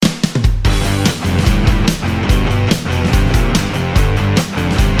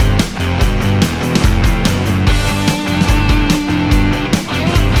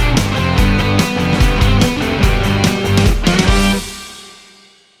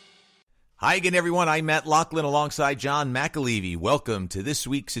Hi again, everyone. I'm Matt Loughlin alongside John McAleavey. Welcome to this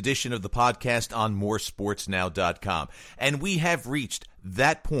week's edition of the podcast on moresportsnow.com. And we have reached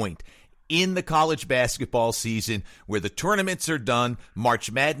that point in the college basketball season where the tournaments are done,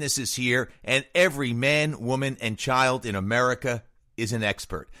 March Madness is here, and every man, woman, and child in America is an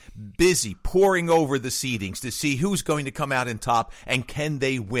expert, busy poring over the seedings to see who's going to come out on top and can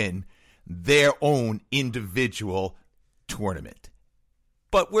they win their own individual tournament.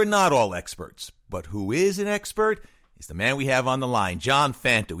 But we're not all experts. But who is an expert is the man we have on the line, John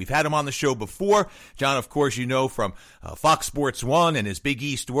Fanta. We've had him on the show before. John, of course, you know from Fox Sports 1 and his Big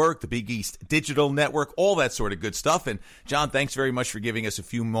East work, the Big East Digital Network, all that sort of good stuff. And John, thanks very much for giving us a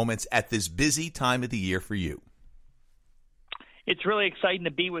few moments at this busy time of the year for you. It's really exciting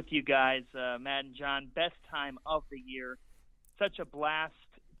to be with you guys, Matt and John. Best time of the year. Such a blast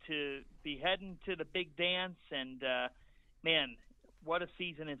to be heading to the big dance. And, man, what a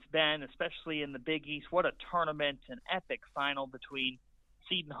season it's been, especially in the Big East. What a tournament, an epic final between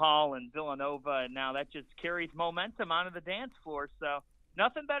Seton Hall and Villanova. And now that just carries momentum onto the dance floor. So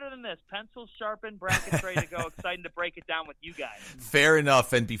nothing better than this. Pencils sharpened, brackets ready to go. Exciting to break it down with you guys. Fair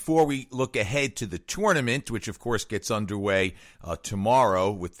enough. And before we look ahead to the tournament, which of course gets underway tomorrow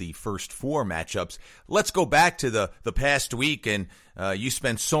with the first four matchups, let's go back to the past week. And you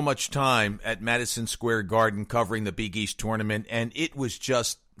spent so much time at Madison Square Garden covering the Big East tournament, and it was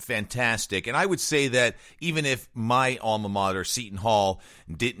just fantastic. And I would say that even if my alma mater, Seton Hall,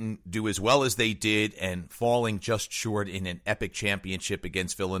 didn't do as well as they did and falling just short in an epic championship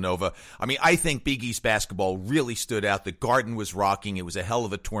against Villanova, I mean, I think Big East basketball really stood out. The Garden was rocking. It was a hell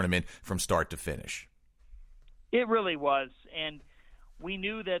of a tournament from start to finish. It really was. And we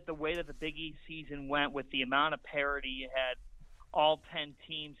knew that the way that the Big East season went with the amount of parity, you had all 10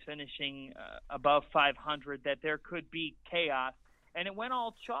 teams finishing above 500, that there could be chaos. And it went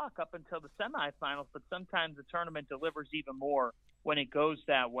all chalk up until the semifinals, but sometimes the tournament delivers even more when it goes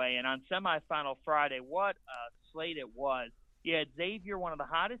that way. And on semifinal Friday, what a slate it was. You had Xavier, one of the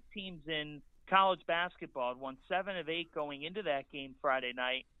hottest teams in college basketball, won 7 of 8 going into that game Friday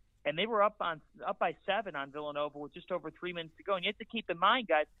night. And they were up by 7 on Villanova with just over 3 minutes to go. And you have to keep in mind,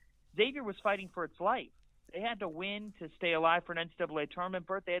 guys, Xavier was fighting for its life. They had to win to stay alive for an NCAA tournament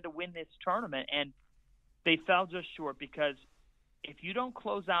berth. They had to win this tournament, and they fell just short because if you don't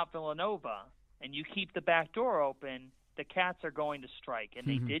close out Villanova and you keep the back door open, the Cats are going to strike. And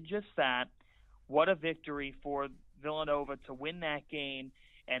they did just that. What a victory for Villanova to win that game,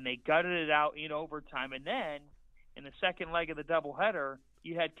 and they gutted it out in overtime. And then in the second leg of the doubleheader,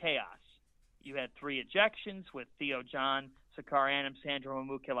 you had chaos. You had 3 ejections with Theo John, Sakar Anam, Sandro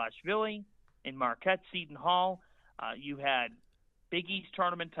Mukelashvili in Marquette, Seton Hall. You had Big East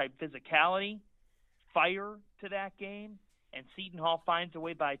tournament-type physicality, fire to that game. And Seton Hall finds a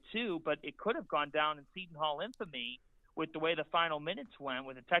way by 2, but it could have gone down in Seton Hall infamy with the way the final minutes went,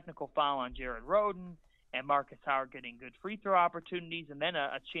 with a technical foul on Jared Rhoden and Marcus Howard getting good free throw opportunities, and then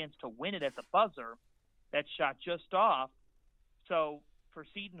a chance to win it at the buzzer that shot just off. So for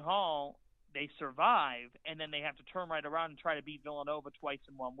Seton Hall, they survive, and then they have to turn right around and try to beat Villanova twice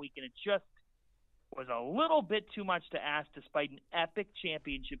in 1 week, and it just was a little bit too much to ask despite an epic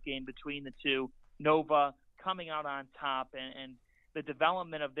championship game between the two. Nova coming out on top, and the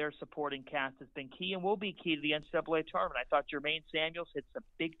development of their supporting cast has been key and will be key to the NCAA tournament. I thought Jermaine Samuels hit some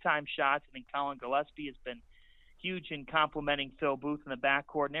big-time shots. I think Colin Gillespie has been huge in complimenting Phil Booth in the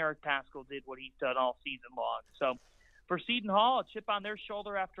backcourt, and Eric Paschal did what he's done all season long. So for Seton Hall, a chip on their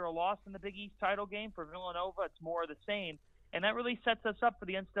shoulder after a loss in the Big East title game. For Villanova, it's more of the same, and that really sets us up for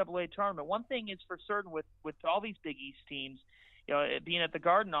the NCAA tournament. One thing is for certain with all these Big East teams, being at the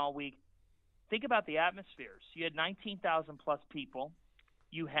Garden all week, think about the atmospheres. You had 19,000-plus people.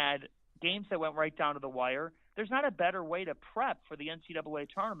 You had games that went right down to the wire. There's not a better way to prep for the NCAA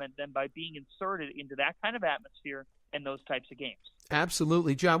tournament than by being inserted into that kind of atmosphere and those types of games.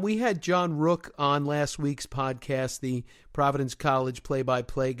 Absolutely, John. We had John Rook on last week's podcast, the Providence College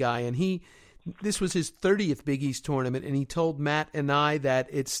play-by-play guy, and this was his 30th Big East tournament, and he told Matt and I that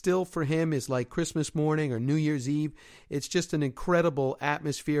it's still for him is like Christmas morning or New Year's Eve. It's just an incredible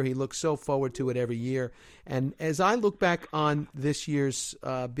atmosphere. He looks so forward to it every year. And as I look back on this year's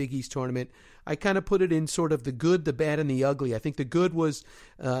Big East tournament, I kind of put it in sort of the good, the bad, and the ugly. I think the good was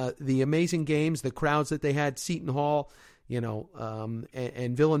the amazing games, the crowds that they had, Seton Hall,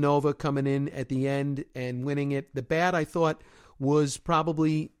 and Villanova coming in at the end and winning it. The bad, I thought, was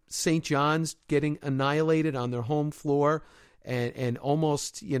probably St. John's getting annihilated on their home floor and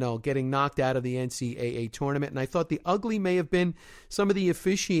almost, getting knocked out of the NCAA tournament. And I thought the ugly may have been some of the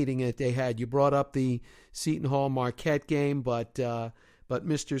officiating that they had. You brought up the Seton Hall Marquette game, but but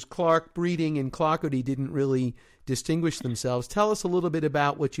Misters Clark, Breeding, and Clougherty didn't really distinguish themselves. Tell us a little bit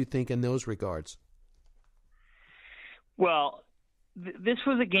about what you think in those regards. Well, this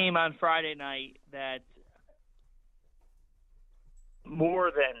was a game on Friday night that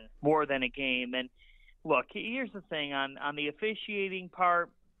more than a game. And look, here's the thing on the officiating part.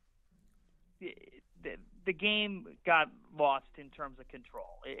 The game got lost in terms of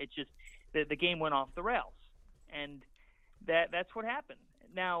control. It just the game went off the rails, and that's what happened.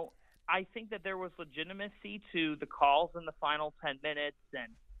 Now, I think that there was legitimacy to the calls in the final 10 minutes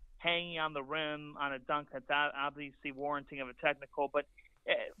and hanging on the rim on a dunk that's obviously warranting of a technical. But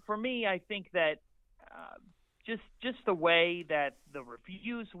for me, I think that just the way that the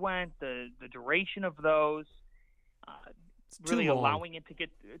reviews went, the duration of those, really allowing it to get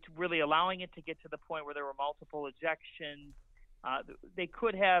to the point where there were multiple ejections. They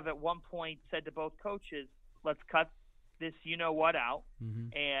could have at one point said to both coaches, let's cut this you-know-what out,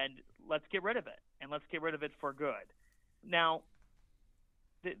 and let's get rid of it, and let's get rid of it for good. Now,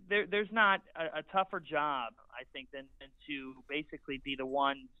 there's not a tougher job, I think, than to basically be the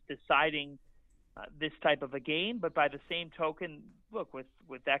ones deciding this type of a game. But by the same token, look, with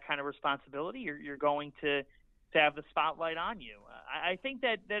that kind of responsibility, you're going to have the spotlight on you. I think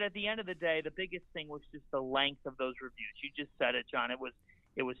that at the end of the day, the biggest thing was just the length of those reviews. You just said it, John.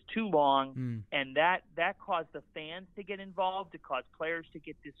 It was too long, and that caused the fans to get involved. It caused players to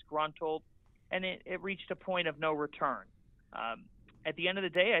get disgruntled, and it reached a point of no return. At the end of the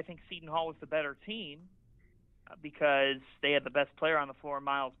day, I think Seton Hall was the better team because they had the best player on the floor,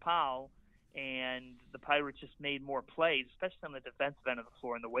 Miles Powell, and the Pirates just made more plays, especially on the defensive end of the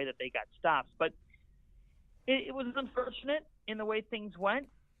floor and the way that they got stops. But it was unfortunate in the way things went.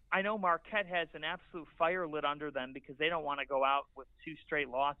 I know Marquette has an absolute fire lit under them because they don't want to go out with 2 straight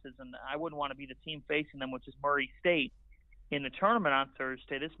losses, and I wouldn't want to be the team facing them, which is Murray State, in the tournament on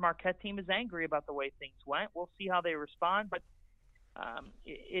Thursday. This Marquette team is angry about the way things went. We'll see how they respond, but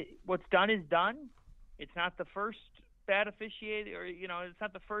what's done is done. It's not the first bad officiated, or it's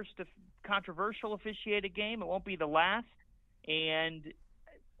not the first controversial officiated game. It won't be the last, and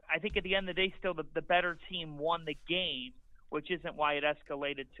I think at the end of the day, still the better team won the game, which isn't why it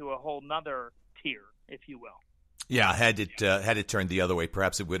escalated to a whole nother tier, if you will. Yeah, had it turned the other way,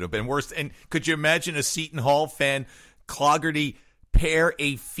 perhaps it would have been worse. And could you imagine a Seton Hall fan, Clougherty, pair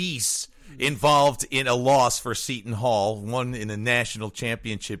a feast involved in a loss for Seton Hall, one in a national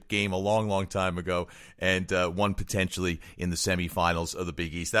championship game a long, long time ago, and one potentially in the semifinals of the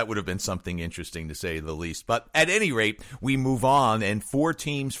Big East? That would have been something interesting, to say the least. But at any rate, we move on, and 4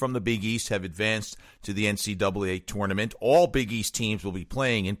 teams from the Big East have advanced to the NCAA tournament. All Big East teams will be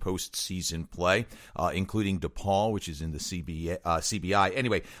playing in postseason play, including DePaul, which is in the CBI.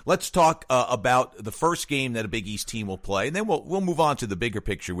 Anyway, let's talk about the first game that a Big East team will play, and then we'll move on to the bigger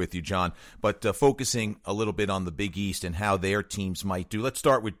picture with you, John. But focusing a little bit on the Big East and how their teams might do. Let's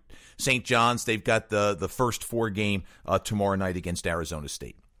start with St. John's. They've got the first 4 game tomorrow night against Arizona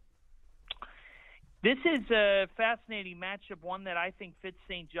State. This is a fascinating matchup, one that I think fits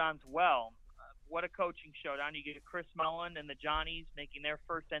St. John's well. What a coaching showdown. You get Chris Mullen and the Johnnies making their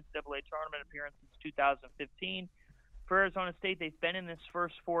first NCAA tournament appearance since 2015. For Arizona State, they've been in this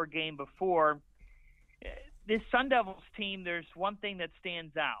first 4 game before. This Sun Devils team, there's one thing that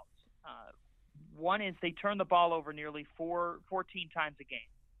stands out. One is they turn the ball over nearly 14 times a game.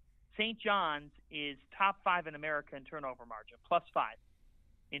 St. John's is top 5 in America in turnover margin, +5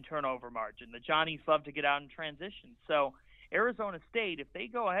 in turnover margin. The Johnnies love to get out in transition. So Arizona State, if they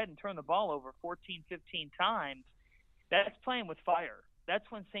go ahead and turn the ball over 14, 15 times, that's playing with fire. That's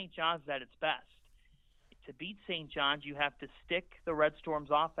when St. John's is at its best. To beat St. John's, you have to stick the Red Storm's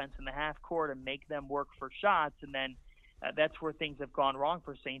offense in the half court and make them work for shots, and then that's where things have gone wrong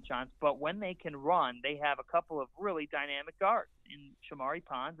for St. John's. But when they can run, they have a couple of really dynamic guards in Shamari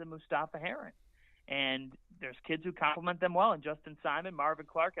Pons and Mustafa Heron. And there's kids who complement them well, and Justin Simon, Marvin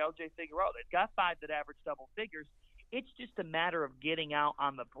Clark, LJ Figueroa. They've got 5 that average double figures. It's just a matter of getting out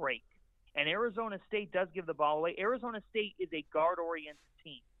on the break. And Arizona State does give the ball away. Arizona State is a guard-oriented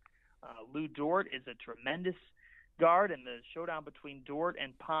team. Lou Dort is a tremendous guard, and the showdown between Dort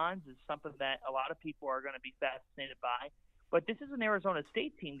and Pons is something that a lot of people are going to be fascinated by. But this is an Arizona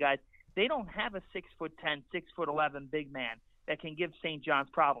State team, guys. They don't have a 6'10", 6'11" big man that can give St. John's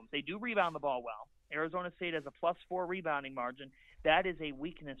problems. They do rebound the ball well. Arizona State has a +4 rebounding margin. That is a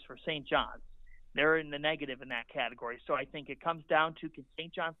weakness for St. John's. They're in the negative in that category. So I think it comes down to, can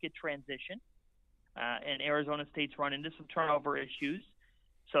St. John's get transition? And Arizona State's run into some turnover issues.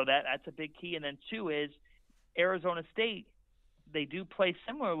 So that's a big key. And then 2 is Arizona State, they do play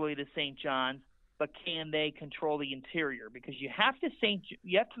similarly to St. John's, but can they control the interior? Because you have to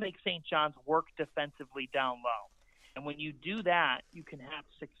make St. John's work defensively down low. And when you do that, you can have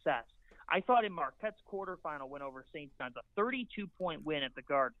success. I thought in Marquette's quarterfinal win over St. John's, a 32-point win at the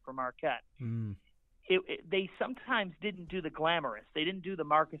Garden for Marquette. They sometimes didn't do the glamorous. They didn't do the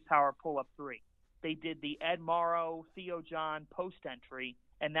Marcus Howard pull-up three. They did the Ed Morrow, Theo John post entry,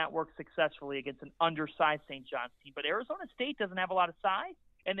 and that worked successfully against an undersized St. John's team. But Arizona State doesn't have a lot of size,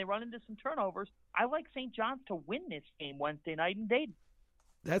 and they run into some turnovers. I like St. John's to win this game Wednesday night in Dayton.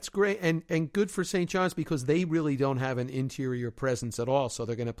 That's great, and good for St. John's because they really don't have an interior presence at all, so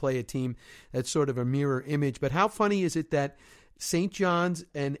they're going to play a team that's sort of a mirror image. But how funny is it that St. John's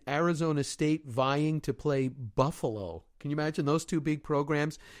and Arizona State vying to play Buffalo? Can you imagine those two big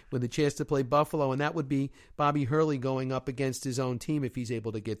programs with a chance to play Buffalo? And that would be Bobby Hurley going up against his own team if he's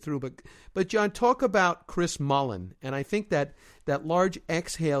able to get through. But John, talk about Chris Mullin. And I think that large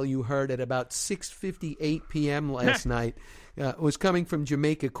exhale you heard at about 6:58 p.m. last night was coming from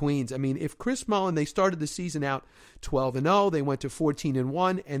Jamaica, Queens. I mean, if Chris Mullin, they started the season out 12-0, they went to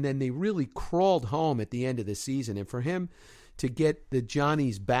 14-1, and then they really crawled home at the end of the season. And for him to get the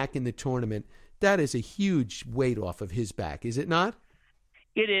Johnnies back in the tournament, that is a huge weight off of his back, is it not?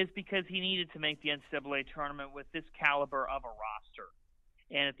 It is, because he needed to make the NCAA tournament with this caliber of a roster.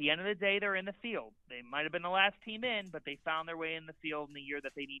 And at the end of the day, they're in the field. They might have been the last team in, but they found their way in the field in the year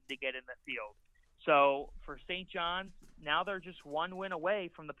that they needed to get in the field. So for St. John's, now they're just one win away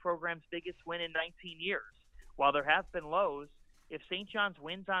from the program's biggest win in 19 years. While there have been lows, if St. John's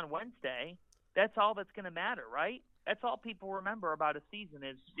wins on Wednesday, that's all that's going to matter, right? That's all people remember about a season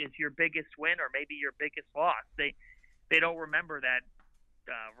is your biggest win or maybe your biggest loss. They don't remember that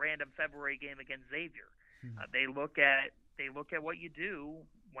random February game against Xavier. They look at what you do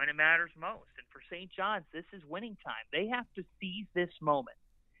when it matters most. And for St. John's, this is winning time. They have to seize this moment.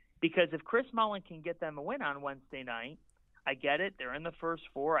 Because if Chris Mullin can get them a win on Wednesday night, I get it. They're in the first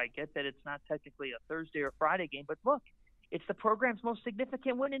four. I get that it's not technically a Thursday or Friday game. But look, it's the program's most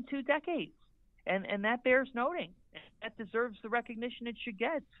significant win in 2 decades. And that bears noting. That deserves the recognition it should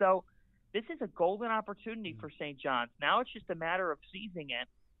get. So this is a golden opportunity for St. John's. Now it's just a matter of seizing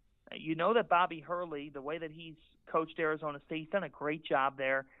it. You know that Bobby Hurley, the way that he's coached Arizona State, he's done a great job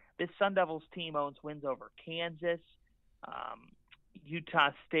there. This Sun Devils team owns wins over Kansas, Utah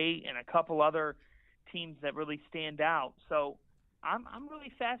State, and a couple other teams that really stand out. So I'm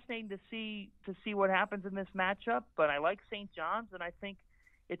really fascinated to see what happens in this matchup. But I like St. John's, and I think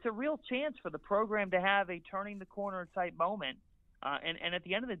it's a real chance for the program to have a turning the corner type moment. And at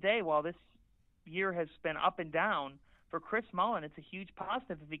the end of the day, while this year has been up and down, for Chris Mullin, it's a huge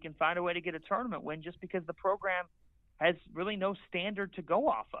positive if he can find a way to get a tournament win, just because the program has really no standard to go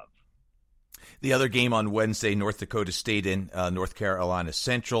off of. The other game on Wednesday, North Dakota State and North Carolina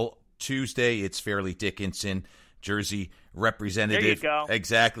Central. Tuesday, it's Fairleigh Dickinson, Jersey representative. There you go.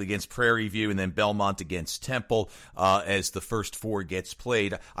 Exactly, against Prairie View, and then Belmont against Temple as the first four gets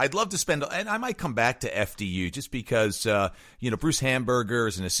played. I'd love to spend, and I might come back to FDU just because, Bruce Hamburger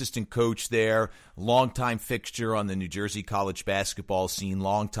is an assistant coach there, longtime fixture on the New Jersey college basketball scene,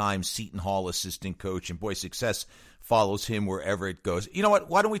 longtime Seton Hall assistant coach, and boy, success follows him wherever it goes. You know what?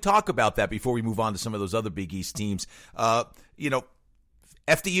 Why don't we talk about that before we move on to some of those other Big East teams?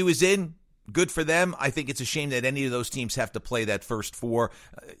 FDU is in. Good for them. I think it's a shame that any of those teams have to play that first four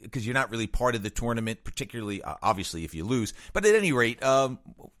because you're not really part of the tournament, particularly, obviously, if you lose. But at any rate,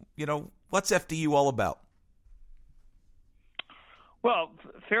 what's FDU all about? Well,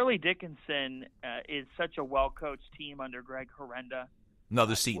 Fairleigh Dickinson is such a well-coached team under Greg Horrenda.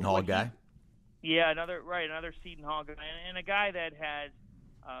 Another Seton Hall guy. Yeah, another Seton Hall guy, and a guy that has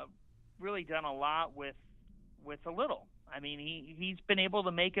really done a lot with a little. I mean, he's been able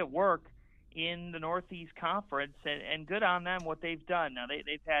to make it work in the Northeast Conference, and good on them what they've done. Now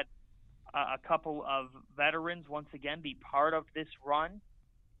they've had a couple of veterans once again be part of this run,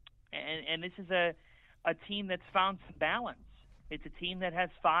 and this is a team that's found some balance. It's a team that has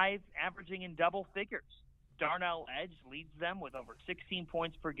 5 averaging in double figures. Darnell Edge leads them with over 16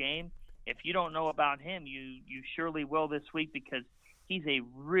 points per game. If you don't know about him, you surely will this week because he's a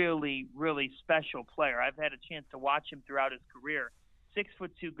really, really special player. I've had a chance to watch him throughout his career.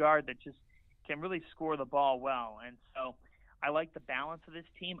 6'2" guard that just can really score the ball well. And so I like the balance of this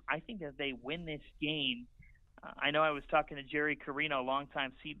team. I think that they win this game. I know I was talking to Jerry Carino, a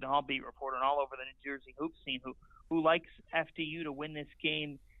longtime Seton Hall beat reporter and all over the New Jersey hoop scene, who likes FDU to win this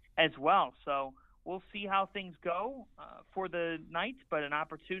game as well. So we'll see how things go for the Knights, but an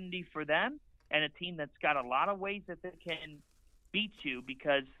opportunity for them and a team that's got a lot of ways that they can beat you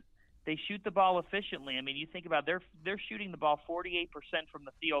because they shoot the ball efficiently. I mean, you think about they're shooting the ball 48% from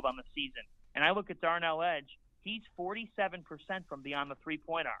the field on the season. And I look at Darnell Edge, he's 47% from beyond the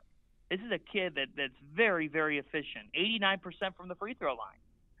three-point arc. This is a kid that's very, very efficient, 89% from the free throw line.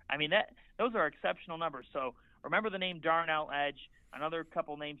 I mean, those are exceptional numbers. So remember the name Darnell Edge, another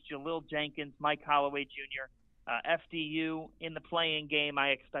couple names, Jalil Jenkins, Mike Holloway Jr., FDU in the play-in game. I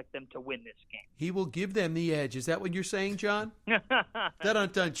expect them to win this game. He will give them the edge. Is that what you're saying, John? That's what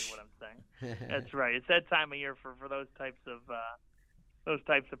I'm saying. That's right. It's that time of year for those types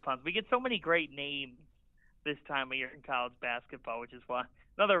of puns. We get so many great names this time of year in college basketball, which is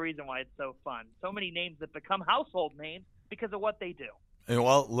another reason why it's so fun. So many names that become household names because of what they do. And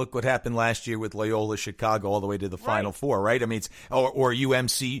well, look what happened last year with Loyola Chicago all the way to the Final Four, right? I mean, or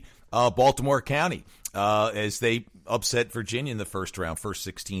UMC Baltimore County as they upset Virginia in the first round, first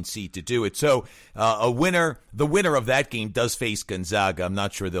 16 seed to do it. So the winner of that game does face Gonzaga. I'm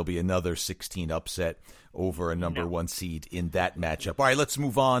not sure there'll be another 16 upset over a number one seed in that matchup. All right, let's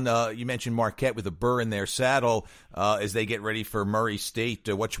move on. You mentioned Marquette with a burr in their saddle as they get ready for Murray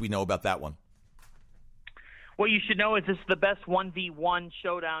State. What should we know about that one? What you should know is this is the best 1v1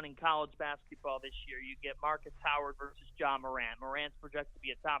 showdown in college basketball this year. You get Marcus Howard versus Ja Morant. Morant's projected to be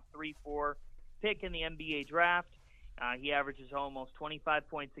a top 3-4 pick in the NBA draft. He averages almost 25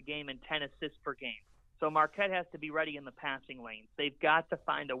 points a game and 10 assists per game. So Marquette has to be ready in the passing lanes. They've got to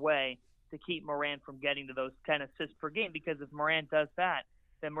find a way to keep Morant from getting to those 10 assists per game, because if Morant does that,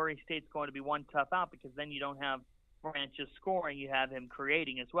 then Murray State's going to be one tough out, because then you don't have Morant just scoring, you have him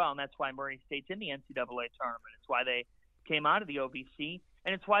creating as well, and that's why Murray State's in the NCAA tournament. It's why they came out of the OVC,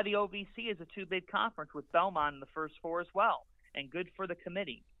 and it's why the OVC is a two-bid conference with Belmont in the first four as well, and good for the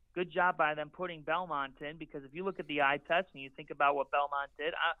committee. Good job by them putting Belmont in, because if you look at the eye test and you think about what Belmont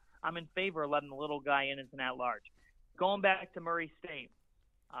did, I'm in favor of letting the little guy in as an at-large. Going back to Murray State,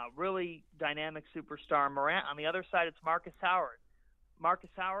 really dynamic superstar Morant. On the other side, it's Marcus Howard. Marcus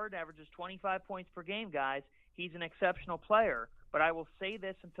Howard averages 25 points per game, guys. He's an exceptional player, but I will say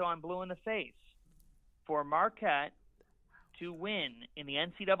this until I'm blue in the face. For Marquette to win in the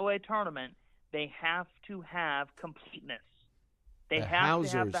NCAA tournament, they have to have completeness. They have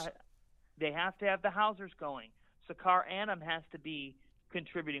to have the Hausers going. Sakar Anam has to be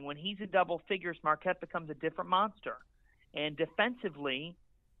contributing. When he's in double figures, Marquette becomes a different monster. And defensively,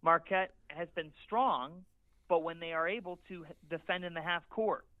 Marquette has been strong, but when they are able to defend in the half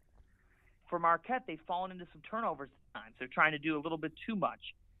court, for Marquette, they've fallen into some turnovers at times. They're trying to do a little bit too much.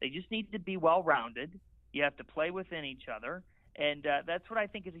 They just need to be well-rounded. You have to play within each other. And that's what I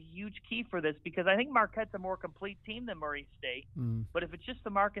think is a huge key for this, because I think Marquette's a more complete team than Murray State. But if it's just the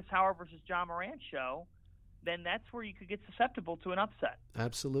Marcus Howard versus Ja Morant show, then that's where you could get susceptible to an upset.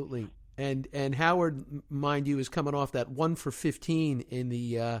 Absolutely. And Howard, mind you, is coming off that 1 for 15 in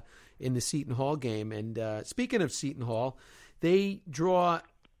the Seton Hall game. And speaking of Seton Hall, they draw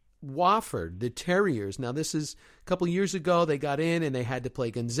Wofford, the Terriers. Now, this is a couple years ago. They got in and they had to play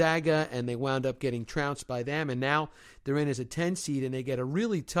Gonzaga, and they wound up getting trounced by them. And now they're in as a 10 seed, and they get a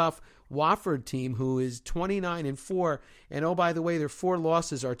really tough Wofford team who is 29-4. And oh, by the way, their 4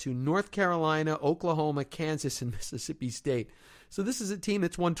 losses are to North Carolina, Oklahoma, Kansas, and Mississippi State. So this is a team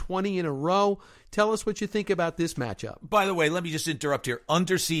that's won 20 in a row. Tell us what you think about this matchup. By the way, let me just interrupt here.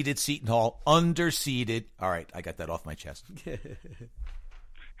 Underseeded Seton Hall. Underseeded. All right, I got that off my chest.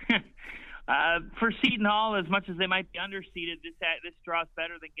 For Seton Hall, as much as they might be underseeded, this draw's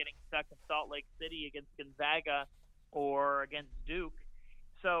better than getting stuck in Salt Lake City against Gonzaga or against Duke.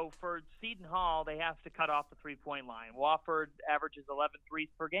 So for Seton Hall, they have to cut off the three-point line. Wofford averages 11 threes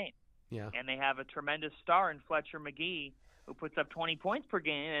per game. Yeah. And they have a tremendous star in Fletcher McGee, who puts up 20 points per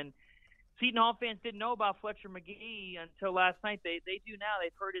game. And Seton Hall fans didn't know about Fletcher McGee until last night. They do now.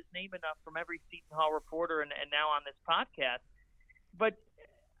 They've heard his name enough from every Seton Hall reporter and now on this podcast. But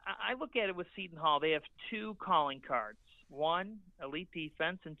I look at it with Seton Hall. They have 2 calling cards. 1, elite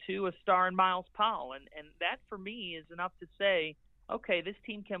defense, and 2, a star in Miles Powell. And that, for me, is enough to say, okay, this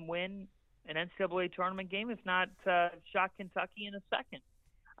team can win an NCAA tournament game, if not shock Kentucky in a second.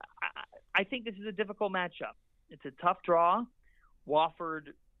 I think this is a difficult matchup. It's a tough draw.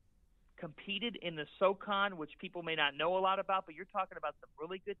 Wofford competed in the SoCon, which people may not know a lot about, but you're talking about some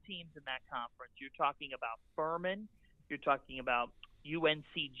really good teams in that conference. You're talking about Furman. You're talking about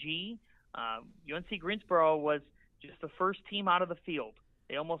UNCG. UNC Greensboro was just the first team out of the field.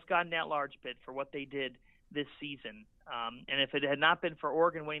 They almost got an at-large bid for what they did this season. And if it had not been for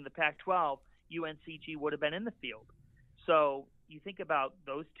Oregon winning the Pac-12, UNCG would have been in the field. So you think about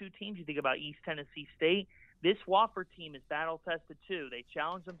those 2 teams. You think about East Tennessee State. This Wofford team is battle-tested too. They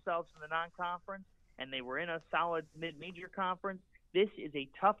challenged themselves in the non-conference, and they were in a solid mid-major conference. This is a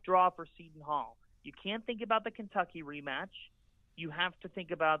tough draw for Seton Hall. You can't think about the Kentucky rematch. you have to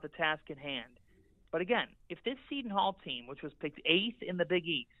think about the task at hand. But again, if this Seton Hall team, which was picked 8th in the Big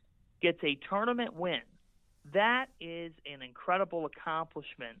East, gets a tournament win, that is an incredible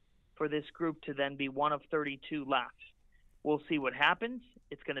accomplishment for this group to then be one of 32 left. We'll see what happens.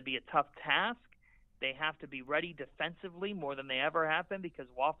 It's going to be a tough task. They have to be ready defensively more than they ever have been because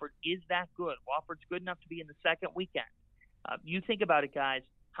Wofford is that good. Wofford's good enough to be in the second weekend. You think about it, guys.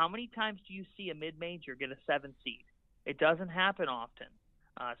 How many times do you see a mid-major get a 7 seed? It doesn't happen often,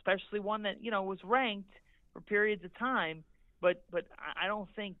 especially one that, was ranked for periods of time, but I don't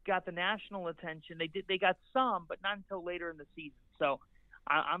think got the national attention. They got some, but not until later in the season. So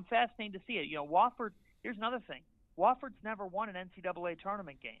I'm fascinated to see it. Wofford, here's another thing. Wofford's never won an NCAA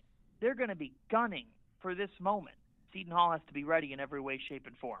tournament game. They're going to be gunning for this moment. Seton Hall has to be ready in every way, shape,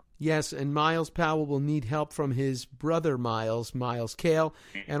 and form. Yes, and Miles Powell will need help from his brother Miles Kale.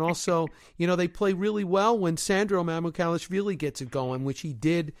 And also, they play really well when Sandro Mamukelashvili gets it going, which he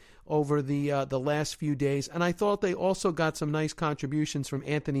did over the last few days. And I thought they also got some nice contributions from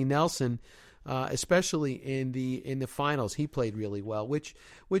Anthony Nelson, especially in the finals. He played really well, which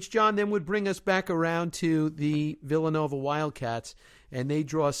John then would bring us back around to the Villanova Wildcats, and they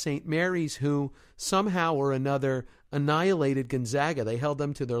draw St. Mary's, who somehow or another annihilated Gonzaga. They held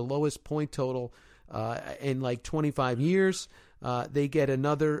them to their lowest point total in like 25 years. They get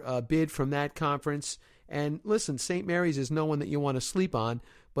another bid from that conference. And listen, St. Mary's is no one that you want to sleep on,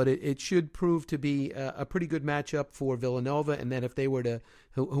 but it should prove to be a pretty good matchup for Villanova. And then if they were to,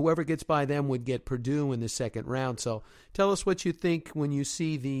 whoever gets by them would get Purdue in the second round. So tell us what you think when you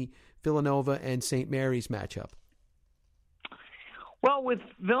see the Villanova and St. Mary's matchup. Well, with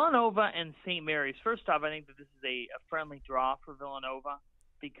Villanova and St. Mary's, first off, I think that this is a friendly draw for Villanova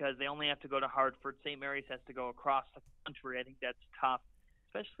because they only have to go to Hartford. St. Mary's has to go across the country. I think that's tough,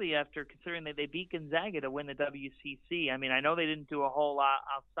 especially after considering that they beat Gonzaga to win the WCC. I mean, I know they didn't do a whole lot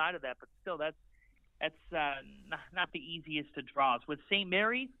outside of that, but still, that's not the easiest of draws. With St.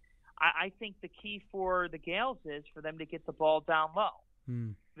 Mary's, I think the key for the Gales is for them to get the ball down low.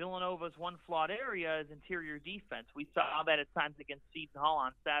 Villanova's one flawed area is interior defense. We saw that at times against Seton Hall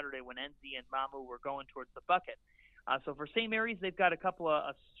on Saturday when Enzi and Mamu were going towards the bucket. So for St. Mary's, they've got a couple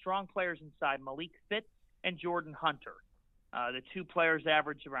of strong players inside, Malik Fitz and Jordan Hunter. The two players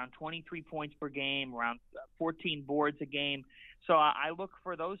average around 23 points per game, around 14 boards a game. So I look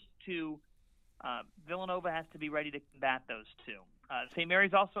for those two. Villanova has to be ready to combat those two. St.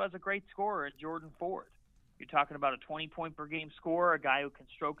 Mary's also has a great scorer in Jordan Ford. You're talking about a 20-point-per-game scorer, a guy who can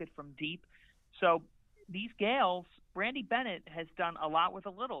stroke it from deep. So these Gales, Randy Bennett has done a lot with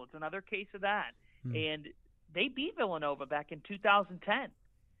a little. It's another case of that. And they beat Villanova back in 2010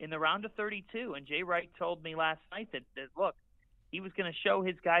 in the round of 32. And Jay Wright told me last night that look, he was going to show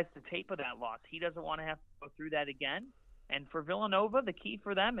his guys the tape of that loss. He doesn't want to have to go through that again. And for Villanova, the key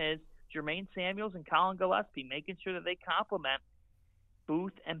for them is Jermaine Samuels and Colin Gillespie, making sure that they complement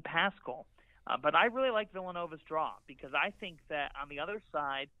Booth and Pascal. But I really like Villanova's draw because I think that on the other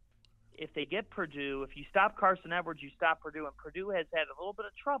side, if they get Purdue, if you stop Carson Edwards, you stop Purdue. And Purdue has had a little bit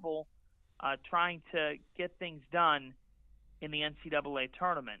of trouble trying to get things done in the NCAA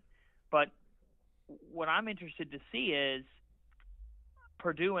tournament. But what I'm interested to see is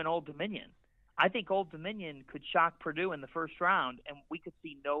Purdue and Old Dominion. I think Old Dominion could shock Purdue in the first round, and we could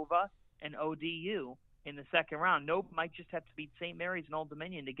see Nova and ODU in the second round. Nova might just have to beat St. Mary's and Old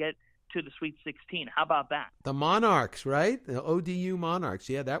Dominion to get to the Sweet 16. How about that? The Monarchs, right? The ODU Monarchs.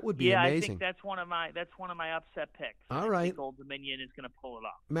 Yeah, that would be amazing. I think that's one of my upset picks. All right. I think Old Dominion is going to pull it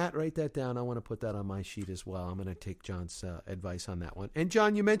off. Matt, write that down. I want to put that on my sheet as well. I'm going to take John's advice on that one. And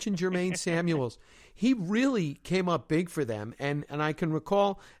John, you mentioned Jermaine Samuels. He really came up big for them, and I can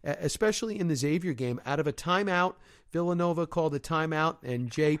recall, especially in the Xavier game, out of a timeout, Villanova called a timeout, and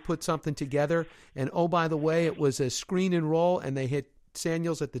Jay put something together. And oh, by the way, it was a screen and roll, and they hit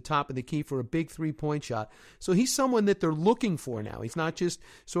Samuels at the top of the key for a big three-point shot. So he's someone that they're looking for now. He's not just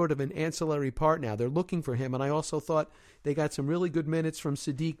sort of an ancillary part now. They're looking for him. And I also thought they got some really good minutes from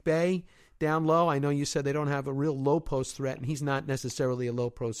Sadiq Bey down low. I know you said they don't have a real low-post threat, and he's not necessarily a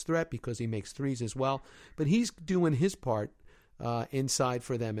low-post threat because he makes threes as well. But he's doing his part inside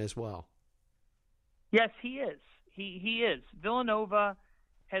for them as well. Yes, he is. He is. Villanova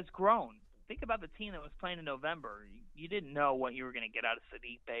has grown. Think about the team that was playing in November. You didn't know what you were going to get out of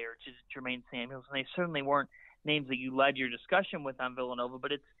Sadiq Bey or just Jermaine Samuels, and they certainly weren't names that you led your discussion with on Villanova,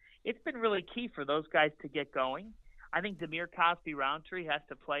 but it's been really key for those guys to get going. I think Demir Cosby-Roundtree has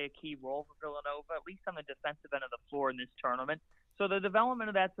to play a key role for Villanova, at least on the defensive end of the floor in this tournament. So the development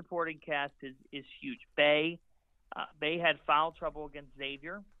of that supporting cast is huge. Bey had foul trouble against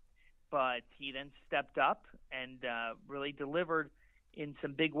Xavier. but he then stepped up and really delivered in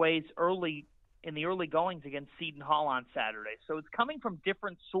some big ways in the early goings against Seton Hall on Saturday. So it's coming from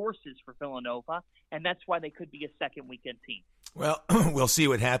different sources for Villanova, and that's why they could be a second weekend team. Well, we'll see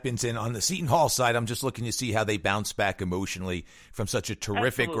what happens. And on the Seton Hall side, I'm just looking to see how they bounce back emotionally from such a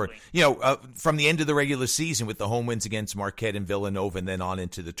terrific, from the end of the regular season with the home wins against Marquette and Villanova and then on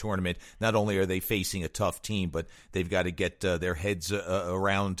into the tournament. Not only are they facing a tough team, but they've got to get their heads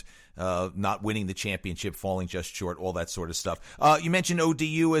around not winning the championship, falling just short, all that sort of stuff. You mentioned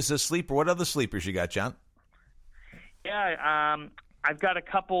ODU as a sleeper. What other sleepers you got, John? Yeah, I've got a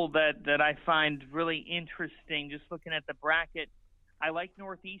couple that I find really interesting. Just looking at the bracket, I like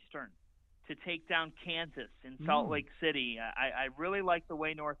Northeastern to take down Kansas in Salt Lake City. I really like the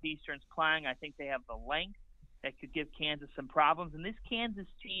way Northeastern's playing. I think they have the length that could give Kansas some problems. And this Kansas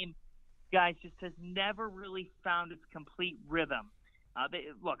team, guys, just has never really found its complete rhythm.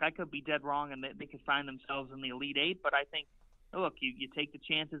 I could be dead wrong, and they could find themselves in the Elite Eight, but I think, you take the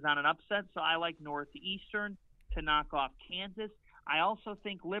chances on an upset. So I like Northeastern to knock off Kansas. I also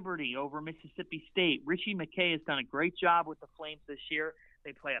think Liberty over Mississippi State. Richie McKay has done a great job with the Flames this year.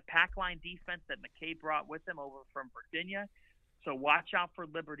 They play a pack line defense that McKay brought with him over from Virginia. So watch out for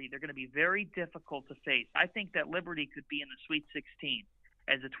Liberty. They're going to be very difficult to face. I think that Liberty could be in the Sweet 16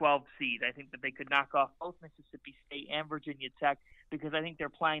 as a 12 seed. I think that they could knock off both Mississippi State and Virginia Tech because I think they're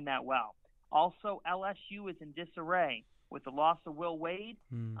playing that well. Also, LSU is in disarray with the loss of Will Wade.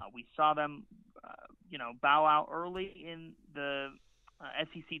 We saw them bow out early in the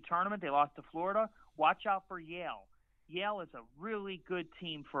SEC tournament. They lost to Florida. Watch out for Yale. Yale is a really good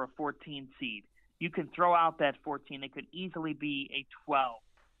team for a 14 seed. You can throw out that 14. They could easily be a 12.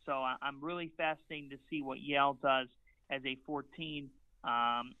 So I'm really fascinated to see what Yale does as a 14.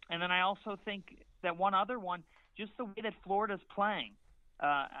 And then I also think that one other one, just the way that Florida's playing.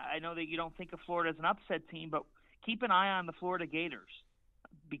 I know that you don't think of Florida as an upset team, but keep an eye on the Florida Gators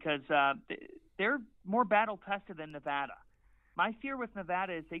because they're more battle-tested than Nevada. My fear with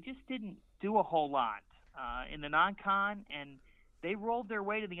Nevada is they just didn't do a whole lot in the non-con, and they rolled their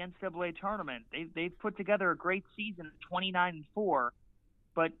way to the NCAA tournament. They've put together a great season at 29-4,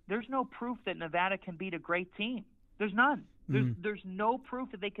 but there's no proof that Nevada can beat a great team. There's none. There's no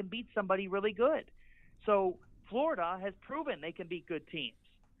proof that they can beat somebody really good. So Florida has proven they can beat good teams.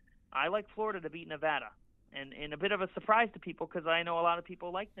 I like Florida to beat Nevada. And a bit of a surprise to people because I know a lot of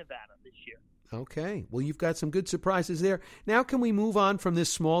people like Nevada this year. Okay. Well, you've got some good surprises there. Now can we move on from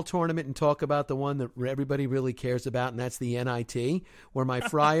this small tournament and talk about the one that everybody really cares about, and that's the NIT, where my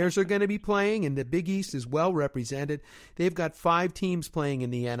Friars are going to be playing, and the Big East is well represented. They've got 5 teams playing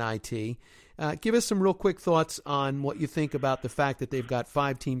in the NIT. Give us some real quick thoughts on what you think about the fact that they've got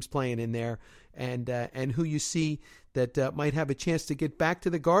 5 teams playing in there and who you see that might have a chance to get back to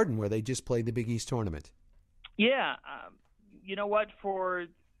the Garden where they just played the Big East tournament. Yeah, you know what? For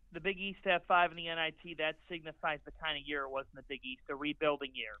the Big East to have 5 in the NIT, that signifies the kind of year it was in the Big East, a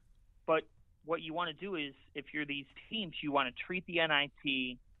rebuilding year. But what you want to do is, if you're these teams, you want to treat the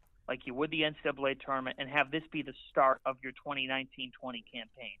NIT like you would the NCAA tournament and have this be the start of your 2019-20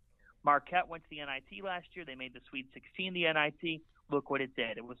 campaign. Marquette went to the NIT last year. They made the Sweet 16 the NIT. Look what it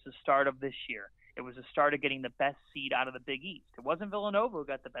did. It was the start of this year. It was the start of getting the best seed out of the Big East. It wasn't Villanova who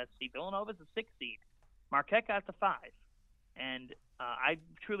got the best seed. Villanova's a 6 seed. Marquette got the 5. And I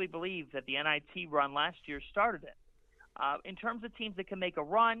truly believe that the NIT run last year started it. In terms of teams that can make a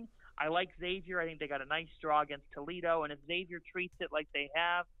run, I like Xavier. I think they got a nice draw against Toledo. And if Xavier treats it like they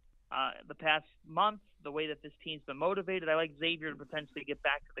have the past month, the way that this team's been motivated, I like Xavier to potentially get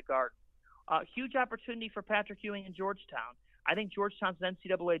back to the Garden. Huge opportunity for Patrick Ewing in Georgetown. I think Georgetown's an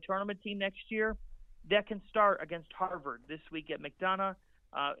NCAA tournament team next year. That can start against Harvard this week at McDonough.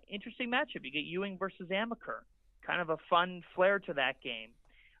 Interesting matchup. You get Ewing versus Amaker. Kind of a fun flair to that game.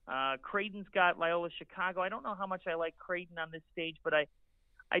 Creighton's got Loyola Chicago. I don't know how much I like Creighton on this stage, but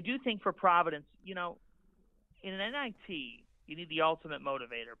I do think for Providence, in an NIT, you need the ultimate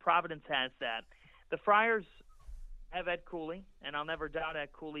motivator. Providence has that. The Friars have Ed Cooley, and I'll never doubt Ed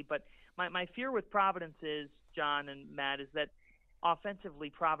Cooley, but my fear with Providence is, John and Matt, is that offensively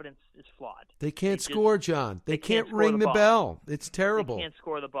Providence is flawed. They can't score, John. They can't ring the bell. It's terrible. They can't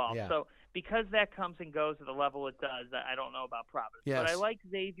score the ball. Yeah. So because that comes and goes at the level it does, I don't know about Providence. Yes. But I like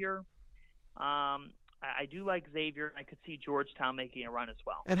Xavier. I do like Xavier. I could see Georgetown making a run as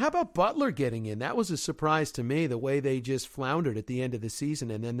well. And how about Butler getting in? That was a surprise to me, the way they just floundered at the end of the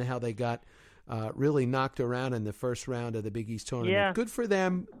season and then how they got really knocked around in the first round of the Big East tournament. Yeah. Good for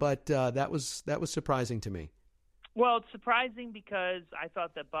them, but that was surprising to me. Well, it's surprising because I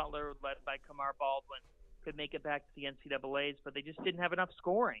thought that Butler, led by Kamar Baldwin, could make it back to the NCAAs, but they just didn't have enough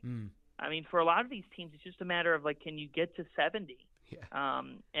scoring. I mean, for a lot of these teams, it's just a matter of, like, can you get to 70? Yeah.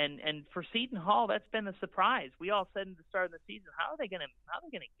 And for Seton Hall, that's been the surprise. We all said at the start of the season, how are they going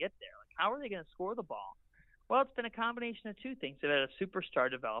to get there? Like, how are they going to score the ball? Well, it's been a combination of two things. They've had a superstar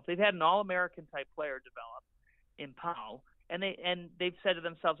develop. They've had an All-American type player develop in Powell, and they've said to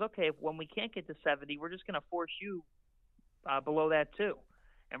themselves, okay, when we can't get to 70, we're just going to force you below that too,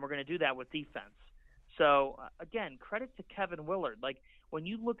 and we're going to do that with defense. So again, credit to Kevin Willard. Like, when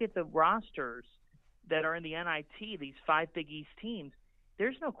you look at the rosters that are in the NIT, these 5 Big East teams,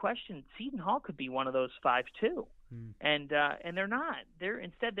 there's no question Seton Hall could be one of those 5 too. And they're not. They're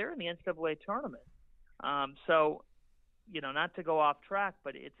in the NCAA tournament. So, not to go off track,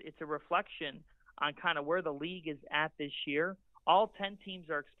 but it's a reflection on kind of where the league is at this year. All 10 teams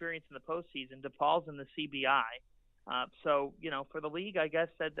are experiencing the postseason. DePaul's in the CBI. So, for the league, I guess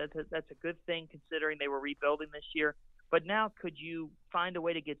that's a good thing considering they were rebuilding this year. But now, could you find a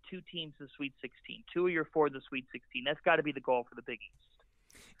way to get 2 teams in the Sweet 16, 2 of your 4 in the Sweet 16? That's got to be the goal for the Big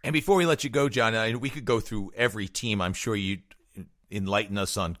East. And before we let you go, John, we could go through every team. I'm sure you'd enlighten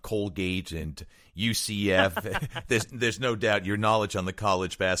us on Colgate and UCF. There's no doubt your knowledge on the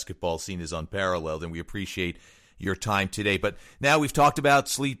college basketball scene is unparalleled, and we appreciate your time today. But now we've talked about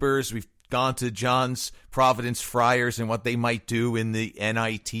sleepers. We've gone to John's Providence Friars and what they might do in the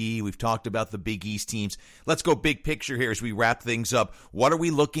NIT. We've talked about the Big East teams. Let's go big picture here as we wrap things up. What are we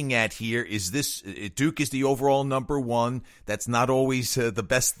looking at here? Is this Duke is the overall number 1? That's not always the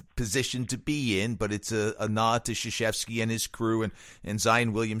best position to be in, but it's a nod to Krzyzewski and his crew, and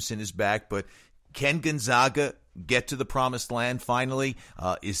Zion Williamson is back. But can Gonzaga get to the promised land finally?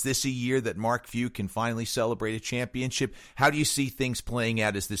 Is this a year that Mark Few can finally celebrate a championship? How do you see things playing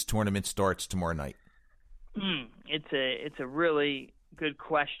out as this tournament starts tomorrow night? It's a really good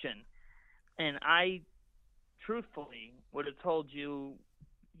question. And I truthfully would have told you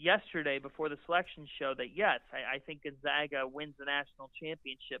yesterday before the selection show that, yes, I think Gonzaga wins the national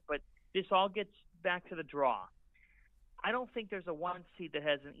championship. But this all gets back to the draw. I don't think there's a 1 seed that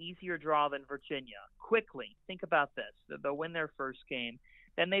has an easier draw than Virginia. Quickly, think about this. They'll win their first game.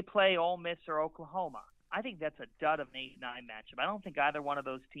 Then they play Ole Miss or Oklahoma. I think that's a dud of an 8-9 matchup. I don't think either one of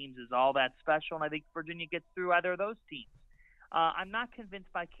those teams is all that special, and I think Virginia gets through either of those teams. I'm not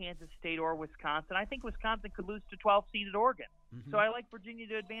convinced by Kansas State or Wisconsin. I think Wisconsin could lose to 12-seeded Oregon. So I like Virginia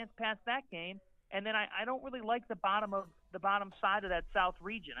to advance past that game. And then I don't really like the bottom side of that South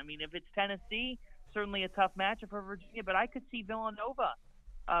region. I mean, if it's Tennessee, certainly a tough matchup for Virginia, but I could see Villanova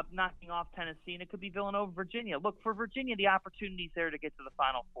knocking off Tennessee, and it could be Villanova-Virginia. Look, for Virginia, the opportunity's there to get to the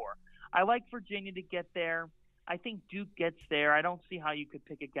Final Four. I like Virginia to get there. I think Duke gets there. I don't see how you could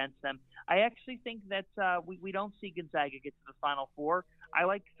pick against them. I actually think that we don't see Gonzaga get to the Final Four. I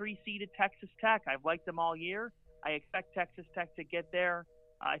like 3-seeded Texas Tech. I've liked them all year. I expect Texas Tech to get there.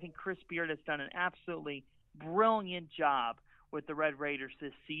 I think Chris Beard has done an absolutely brilliant job with the Red Raiders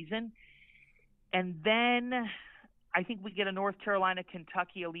this season. And then I think we get a North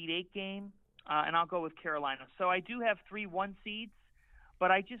Carolina-Kentucky Elite 8 game, and I'll go with Carolina. So I do have 3 1 seeds,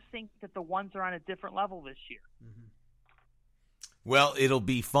 but I just think that the ones are on a different level this year. Well, it'll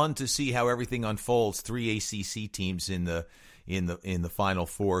be fun to see how everything unfolds. 3 ACC teams in the Final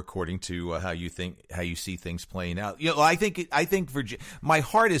Four, according to how you see things playing out. I think Virginia. My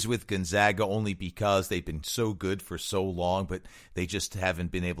heart is with Gonzaga only because they've been so good for so long, but they just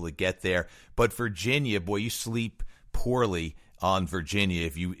haven't been able to get there. But Virginia, boy, you sleep poorly on Virginia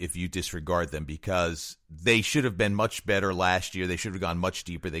if you disregard them, because they should have been much better last year. They should have gone much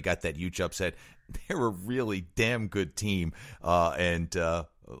deeper. They got that huge upset. They're a really damn good team, I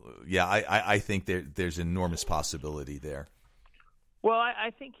think there's enormous possibility there. Well,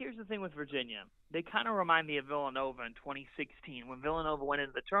 I think here's the thing with Virginia. They kind of remind me of Villanova in 2016. When Villanova went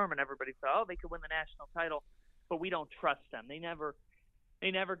into the tournament, everybody thought, they could win the national title, but we don't trust them. They never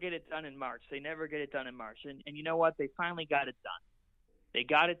get it done in March. And you know what? They finally got it done. They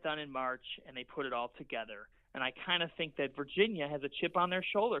got it done in March, and they put it all together. And I kind of think that Virginia has a chip on their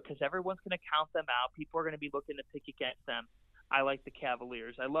shoulder because everyone's going to count them out. People are going to be looking to pick against them. I like the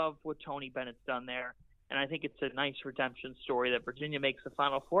Cavaliers. I love what Tony Bennett's done there. And I think it's a nice redemption story that Virginia makes the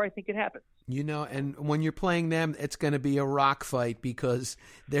Final Four. I think it happens. And when you're playing them, it's going to be a rock fight because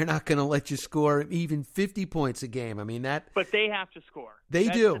they're not going to let you score even 50 points a game. I mean that. But they have to score. They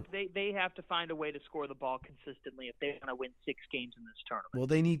have to find a way to score the ball consistently if they want to win 6 games in this tournament. Well,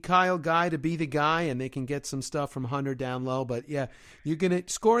 they need Kyle Guy to be the guy, and they can get some stuff from Hunter down low. But yeah,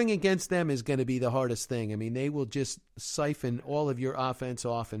 scoring against them is going to be the hardest thing. I mean, they will just siphon all of your offense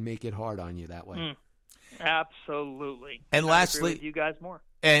off and make it hard on you that way. Absolutely. And lastly, you guys more.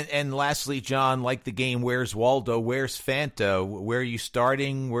 And lastly, John, like the game, where's Waldo? Where's Fanta? Where are you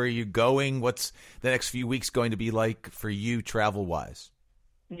starting? Where are you going? What's the next few weeks going to be like for you travel-wise?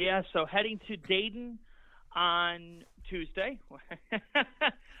 Yeah, so heading to Dayton on Tuesday.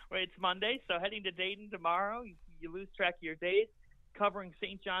 It's Monday, so heading to Dayton tomorrow. You lose track of your days. Covering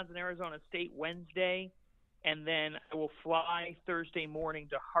St. John's and Arizona State Wednesday, and then I will fly Thursday morning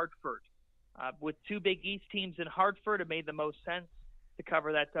to Hartford. With two Big East teams in Hartford, it made the most sense to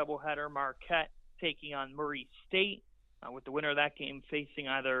cover that doubleheader. Marquette taking on Murray State, with the winner of that game facing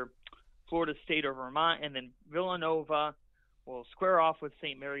either Florida State or Vermont, and then Villanova will square off with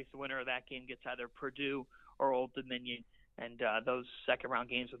St. Mary's. The winner of that game gets either Purdue or Old Dominion, and those second-round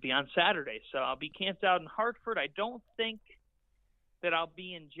games will be on Saturday. So I'll be camped out in Hartford. I don't think that I'll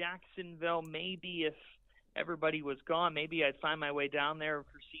be in Jacksonville. Maybe if everybody was gone, maybe I'd find my way down there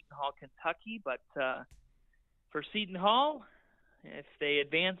for Seton Hall, Kentucky. But for Seton Hall, if they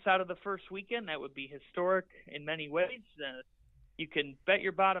advance out of the first weekend, that would be historic in many ways. You can bet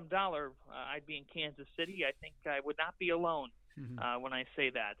your bottom dollar I'd be in Kansas City. I think I would not be alone when I say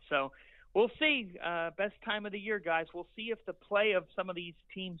that. So we'll see. Best time of the year, guys. We'll see if the play of some of these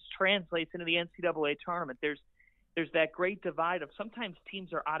teams translates into the NCAA tournament. There's that great divide of sometimes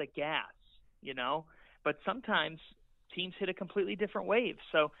teams are out of gas, but sometimes teams hit a completely different wave.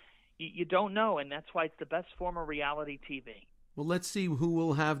 So you don't know, and that's why it's the best form of reality TV. Well, let's see who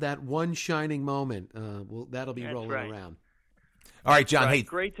will have that one shining moment. That'll be rolling around. All right, John. Right. Hey,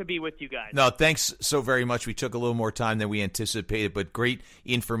 great to be with you guys. No, thanks so very much. We took a little more time than we anticipated, but great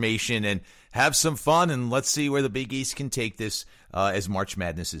information, and have some fun, and let's see where the Big East can take this as March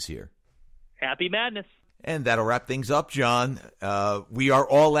Madness is here. Happy Madness. And that'll wrap things up, John. We are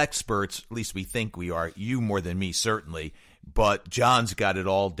all experts, at least we think we are. You more than me, certainly. But John's got it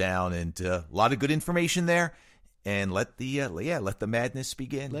all down, and a lot of good information there. And let the madness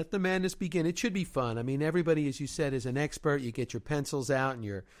begin. Let the madness begin. It should be fun. I mean, everybody, as you said, is an expert. You get your pencils out and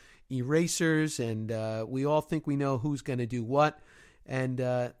your erasers, and we all think we know who's going to do what. And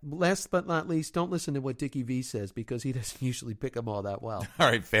last but not least, don't listen to what Dickie V says, because he doesn't usually pick them all that well. All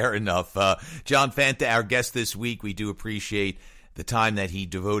right, fair enough. John Fanta, our guest this week, we do appreciate the time that he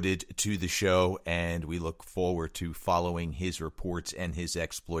devoted to the show, and we look forward to following his reports and his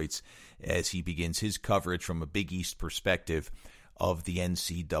exploits as he begins his coverage from a Big East perspective of the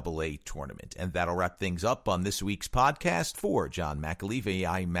NCAA tournament. And that'll wrap things up on this week's podcast. For John McAleavey,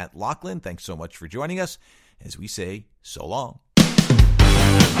 I'm Matt Loughlin. Thanks so much for joining us as we say so long.